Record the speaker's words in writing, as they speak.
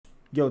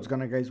Yo, what's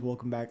going on, guys?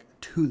 Welcome back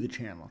to the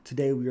channel.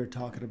 Today we are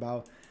talking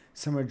about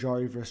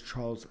Sumudaerji versus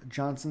Charles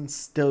Johnson.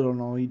 Still don't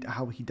know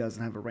how he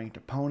doesn't have a ranked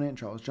opponent.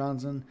 Charles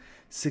Johnson,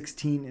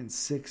 16-6,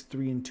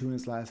 3-2 in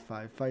his last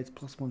 5 fights,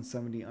 plus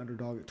 170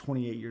 underdog at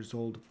 28 years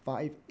old,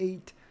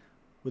 5'8",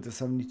 with a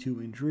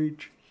 72-inch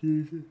reach.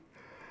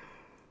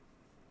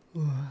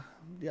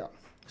 Yeah,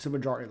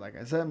 Sumudaerji, like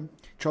I said.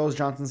 Charles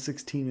Johnson,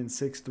 16-6,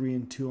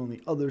 3-2 on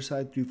the other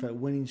side, 3-fight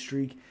winning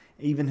streak.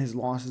 Even his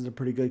losses are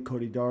pretty good.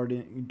 Cody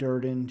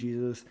Durden,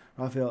 Jesus,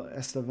 Rafael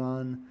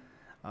Estevan,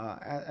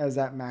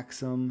 Azat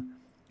Maxim,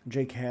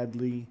 Jake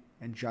Hadley,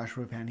 and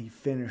Joshua Pan. He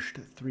finished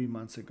 3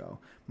 months ago.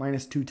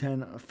 Minus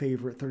 210, a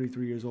favorite,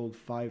 33 years old,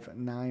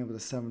 5'9", with a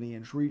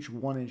 70-inch reach,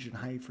 1 inch in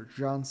height for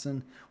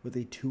Johnson, with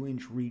a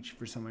 2-inch reach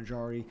for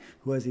Sumudaerji,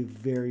 who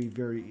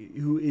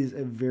is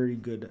a very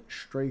good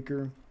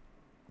striker.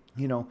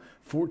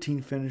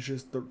 14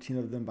 finishes, 13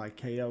 of them by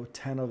KO,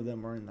 10 of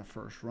them are in the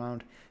first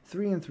round.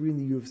 3-3 in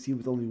the UFC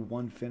with only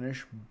 1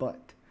 finish,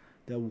 but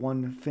the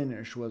 1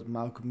 finish was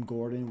Malcolm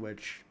Gordon,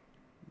 which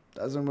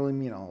doesn't really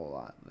mean a whole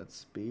lot.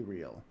 Let's be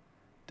real.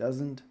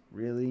 Doesn't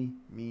really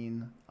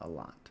mean a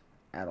lot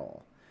at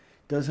all.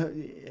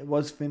 It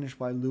was finished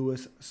by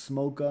Louis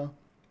Smoka,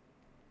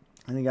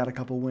 and he got a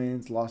couple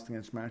wins, lost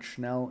against Matt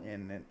Schnell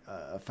in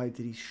a fight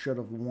that he should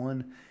have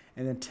won.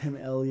 And then Tim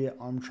Elliott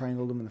arm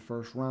triangled him in the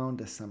first round,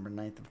 December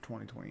 9th of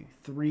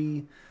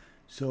 2023.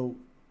 So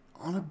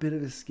on a bit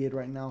of a skid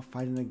right now,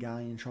 fighting a guy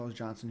in Charles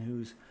Johnson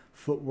whose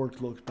footwork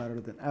looks better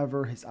than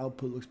ever. His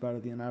output looks better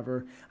than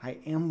ever. I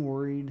am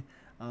worried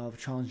of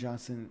Charles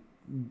Johnson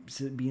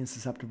being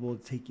susceptible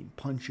to taking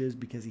punches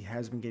because he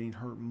has been getting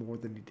hurt more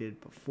than he did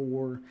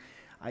before.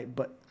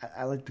 But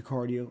I like the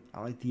cardio.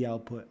 I like the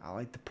output. I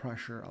like the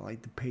pressure. I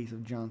like the pace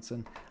of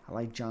Johnson. I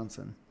like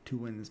Johnson to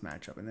win this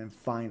matchup. And then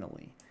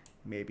finally,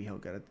 maybe he'll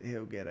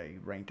get a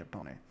ranked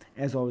opponent.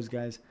 As always,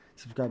 guys,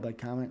 subscribe, like,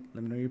 comment.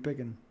 Let me know you're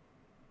picking.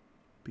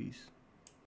 Peace.